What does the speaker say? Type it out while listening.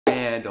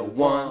and a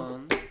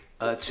 1,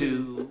 a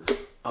 2,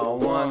 a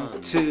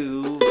 1,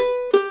 2.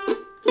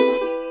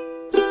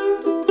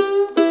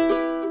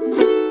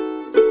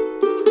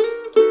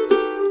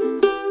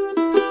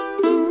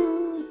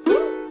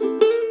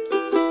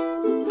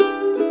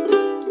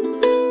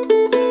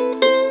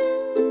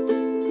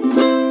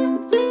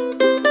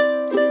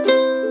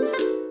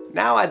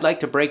 Now I'd like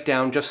to break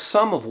down just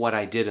some of what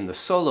I did in the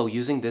solo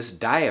using this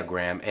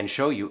diagram and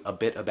show you a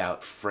bit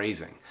about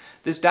phrasing.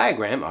 This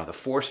diagram are the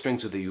 4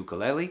 strings of the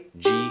ukulele,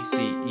 G,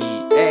 C, E,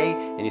 A,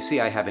 and you see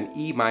I have an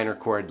E minor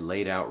chord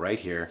laid out right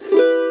here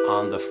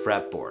on the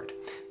fretboard.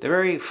 The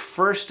very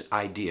first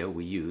idea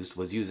we used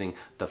was using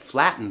the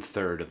flattened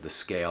third of the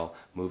scale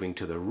moving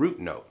to the root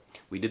note.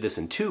 We did this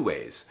in 2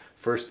 ways.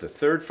 First the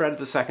 3rd fret of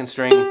the 2nd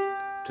string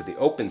to the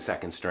open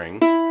 2nd string,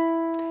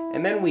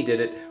 and then we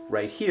did it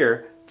right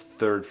here,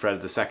 3rd fret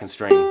of the 2nd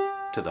string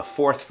to the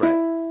 4th fret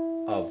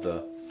of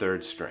the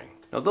 3rd string.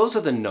 Now those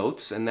are the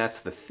notes, and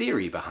that's the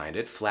theory behind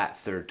it, flat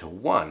third to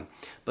 1.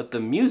 But the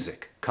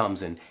music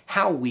comes in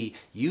how we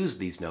use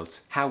these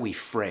notes, how we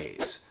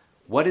phrase.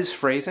 What is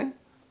phrasing?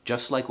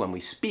 Just like when we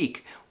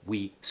speak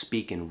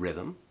in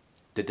rhythm,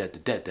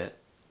 da-da-da-da-da.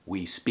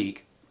 We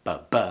speak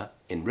ba-ba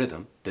in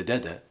rhythm,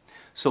 da-da-da.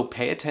 So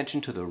pay attention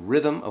to the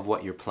rhythm of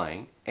what you're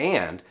playing,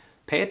 and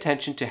pay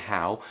attention to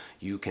how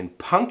you can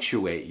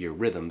punctuate your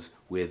rhythms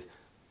with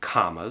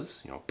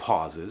commas,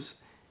 pauses,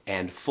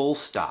 and full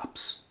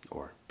stops,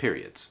 or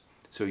periods.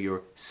 So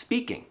you're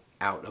speaking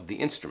out of the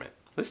instrument.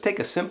 Let's take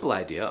a simple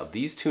idea of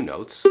these 2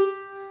 notes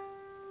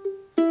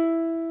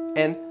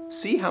and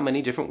see how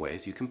many different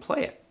ways you can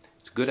play it.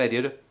 It's a good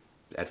idea to,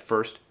 at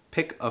first,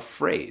 pick a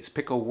phrase,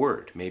 pick a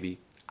word. Maybe,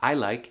 I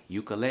like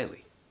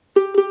ukulele.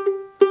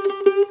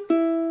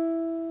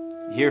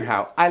 Hear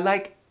how I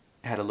like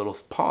had a little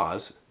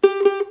pause,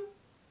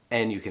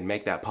 and you can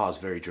make that pause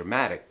very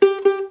dramatic.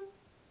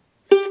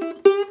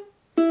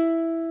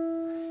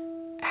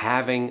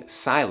 Having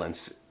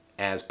silence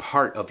as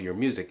part of your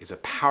music is a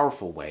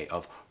powerful way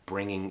of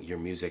bringing your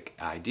music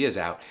ideas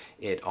out.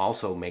 It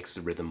also makes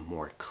the rhythm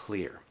more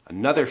clear.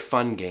 Another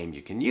fun game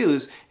you can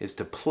use is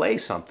to play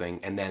something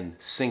and then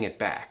sing it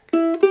back.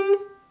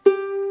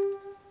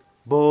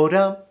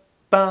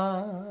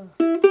 Bo-da-ba,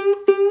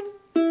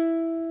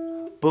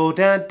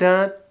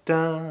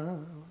 bo-da-da-da.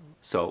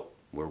 So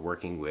we're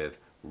working with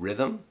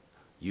rhythm,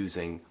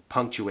 using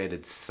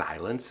punctuated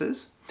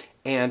silences,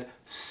 and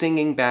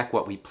singing back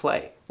what we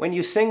play. When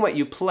you sing what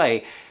you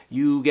play,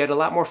 you get a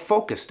lot more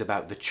focused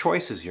about the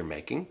choices you're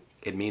making.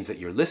 It means that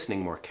you're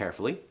listening more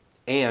carefully,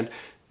 and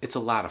it's a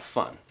lot of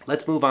fun.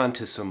 Let's move on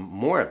to some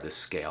more of this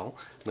scale.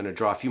 I'm going to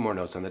draw a few more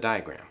notes on the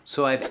diagram.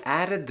 So I've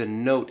added the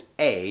note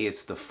A.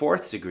 It's the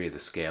 4th degree of the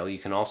scale. You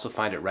can also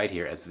find it right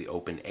here as the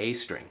open A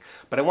string.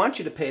 But I want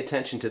you to pay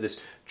attention to this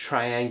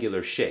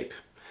triangular shape,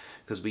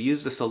 because we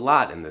use this a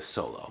lot in this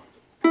solo.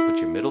 Put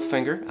your middle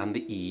finger on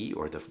the E,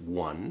 or the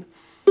 1,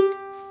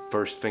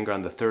 first finger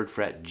on the 3rd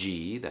fret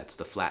G, that's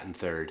the flattened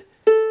 3rd,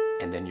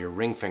 and then your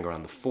ring finger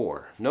on the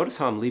 4. Notice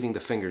how I'm leaving the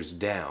fingers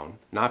down,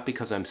 not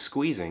because I'm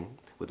squeezing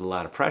with a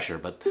lot of pressure,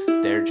 but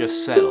they're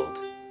just settled.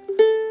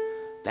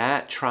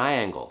 That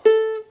triangle,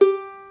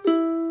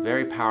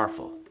 very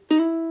powerful.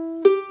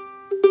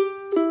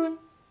 You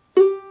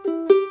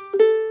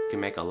can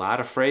make a lot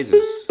of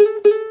phrases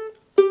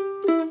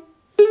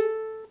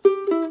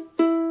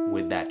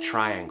with that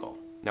triangle.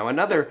 Now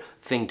another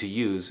thing to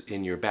use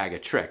in your bag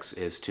of tricks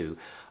is to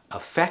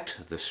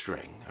affect the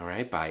string, all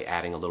right, by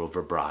adding a little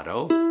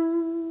vibrato.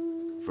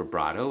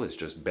 Vibrato is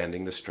just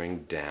bending the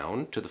string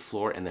down to the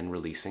floor and then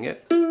releasing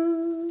it.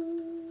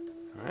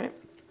 All right.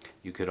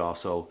 You could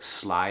also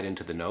slide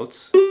into the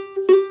notes,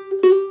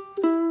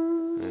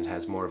 and it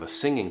has more of a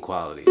singing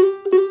quality.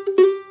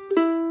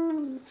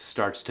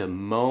 Starts to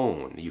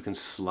moan. You can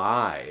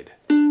slide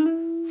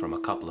from a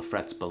couple of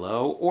frets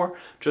below, or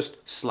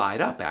just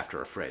slide up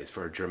after a phrase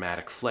for a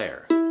dramatic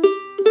flair.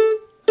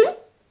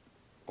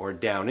 Or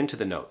down into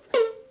the note.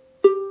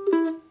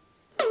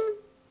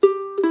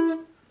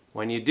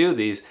 When you do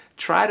these,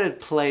 try to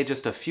play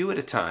just a few at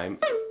a time,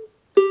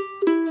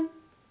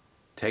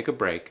 take a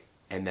break,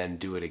 and then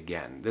do it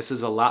again. This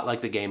is a lot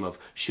like the game of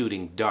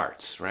shooting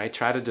darts, right?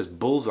 Try to just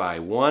bullseye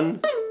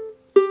one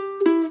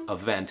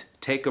event,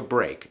 take a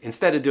break.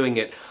 Instead of doing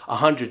it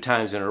 100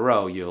 times in a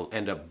row, you'll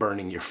end up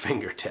burning your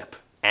fingertip.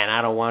 And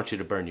I don't want you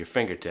to burn your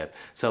fingertip.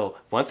 So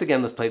once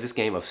again, let's play this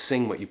game of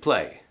sing what you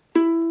play.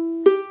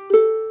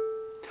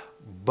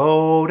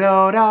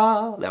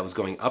 Bo-da-da. That was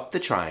going up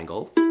the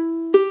triangle.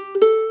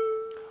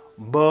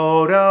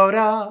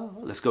 Bo-da-da.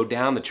 Let's go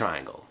down the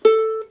triangle.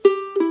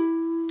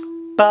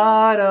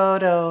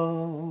 Ba-da-do.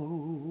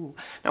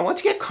 Now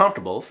once you get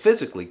comfortable,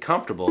 physically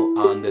comfortable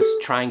on this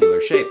triangular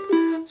shape,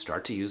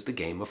 start to use the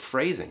game of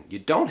phrasing. You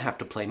don't have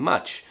to play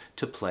much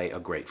to play a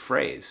great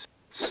phrase.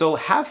 So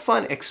have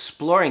fun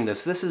exploring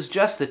this. This is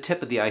just the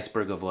tip of the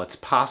iceberg of what's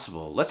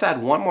possible. Let's add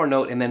one more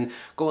note and then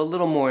go a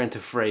little more into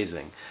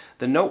phrasing.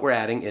 The note we're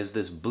adding is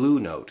this blue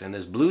note, and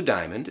this blue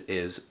diamond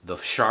is the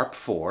sharp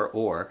 4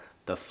 or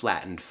the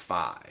flattened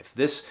 5.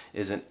 This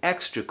is an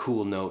extra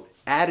cool note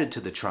added to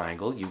the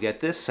triangle, you get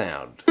this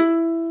sound.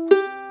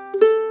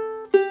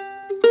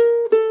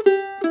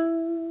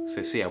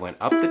 So see, I went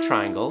up the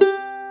triangle,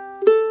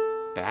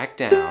 back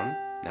down,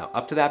 now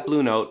up to that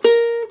blue note,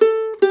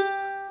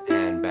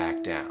 and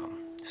back down.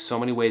 So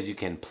many ways you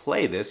can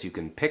play this. You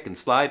can pick and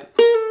slide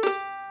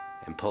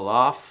and pull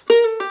off.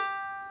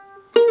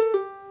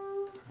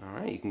 All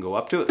right, you can go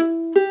up to it.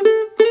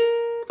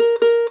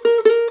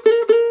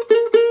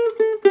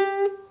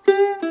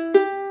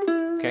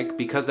 Okay,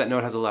 because that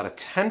note has a lot of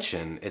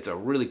tension, it's a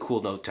really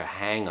cool note to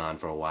hang on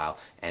for a while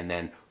and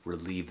then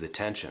relieve the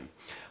tension.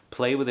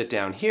 Play with it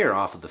down here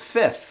off of the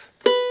fifth,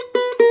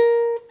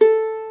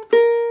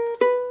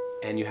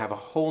 and you have a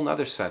whole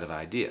nother set of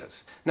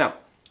ideas. Now,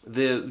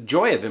 the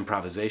joy of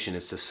improvisation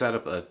is to set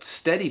up a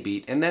steady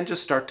beat and then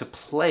just start to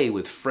play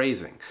with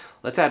phrasing.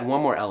 Let's add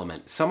one more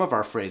element. Some of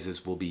our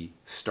phrases will be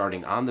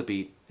starting on the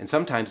beat, and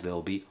sometimes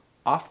they'll be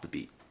off the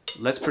beat.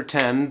 Let's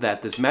pretend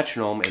that this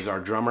metronome is our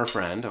drummer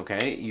friend,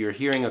 okay? You're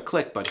hearing a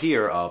click, but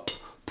here,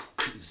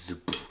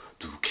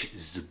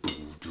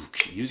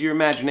 use your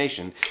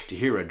imagination to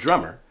hear a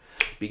drummer.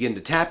 Begin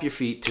to tap your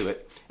feet to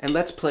it, and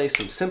let's play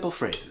some simple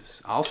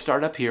phrases. I'll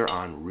start up here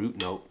on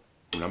root note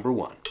number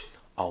 1.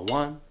 A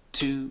 1,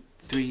 2,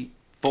 3,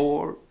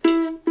 4.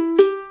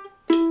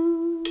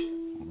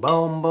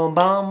 Bum bum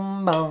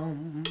bum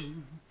bum.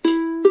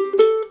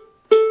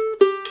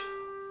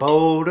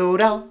 Bo do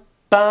da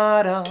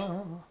ba da.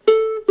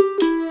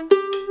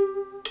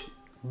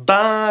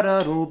 Ba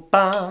da do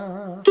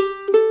ba.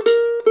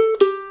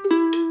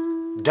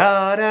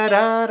 Da da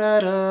da da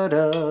da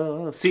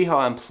da. See how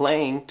I'm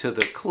playing to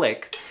the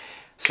click?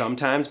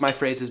 Sometimes my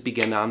phrases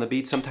begin on the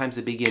beat, sometimes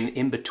they begin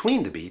in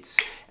between the beats,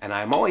 and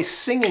I'm always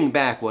singing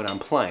back what I'm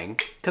playing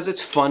because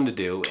it's fun to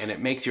do and it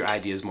makes your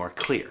ideas more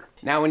clear.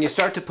 Now when you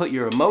start to put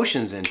your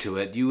emotions into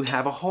it, you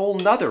have a whole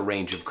nother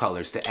range of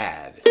colors to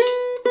add.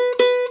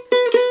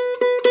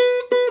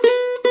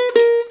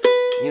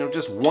 You know,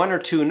 just 1 or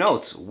 2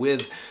 notes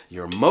with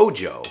your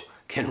mojo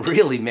can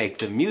really make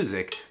the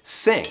music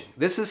sing.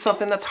 This is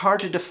something that's hard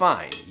to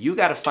define. You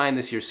got to find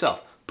this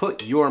yourself.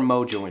 Put your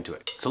mojo into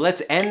it. So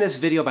let's end this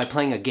video by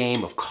playing a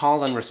game of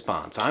call and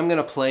response. I'm going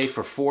to play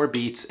for 4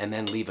 beats and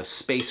then leave a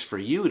space for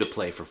you to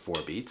play for 4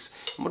 beats.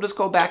 And we'll just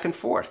go back and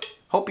forth.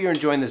 Hope you're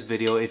enjoying this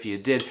video. If you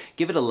did,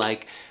 give it a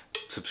like,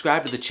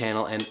 subscribe to the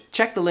channel, and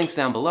check the links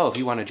down below if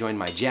you want to join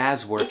my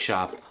jazz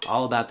workshop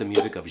all about the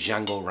music of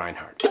Django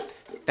Reinhardt.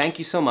 Thank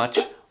you so much.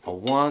 A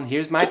 1,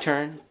 here's my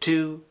turn.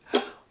 2,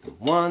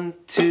 1,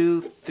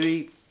 2,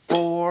 3,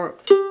 4.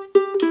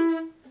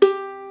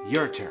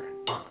 Your turn.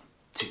 1,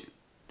 2,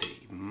 3.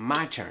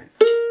 My turn.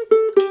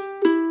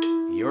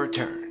 Your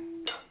turn.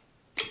 1,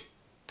 2,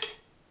 3.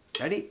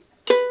 Ready?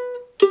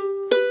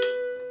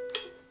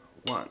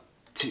 1,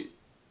 2,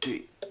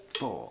 3,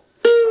 4.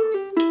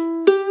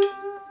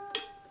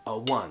 A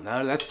 1.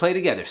 Now let's play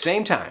together.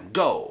 Same time.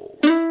 Go.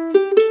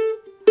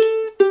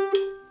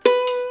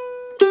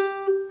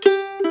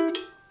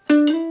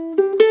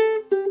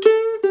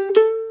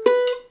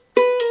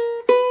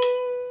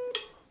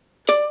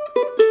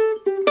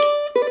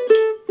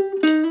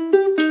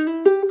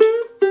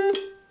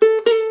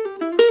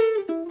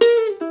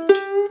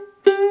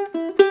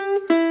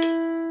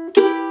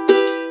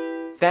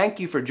 Thank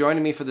you for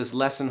joining me for this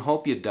lesson.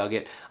 Hope you dug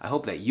it. I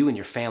hope that you and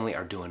your family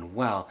are doing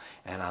well,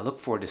 and I look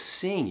forward to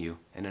seeing you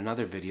in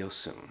another video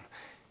soon.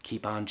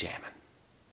 Keep on jamming.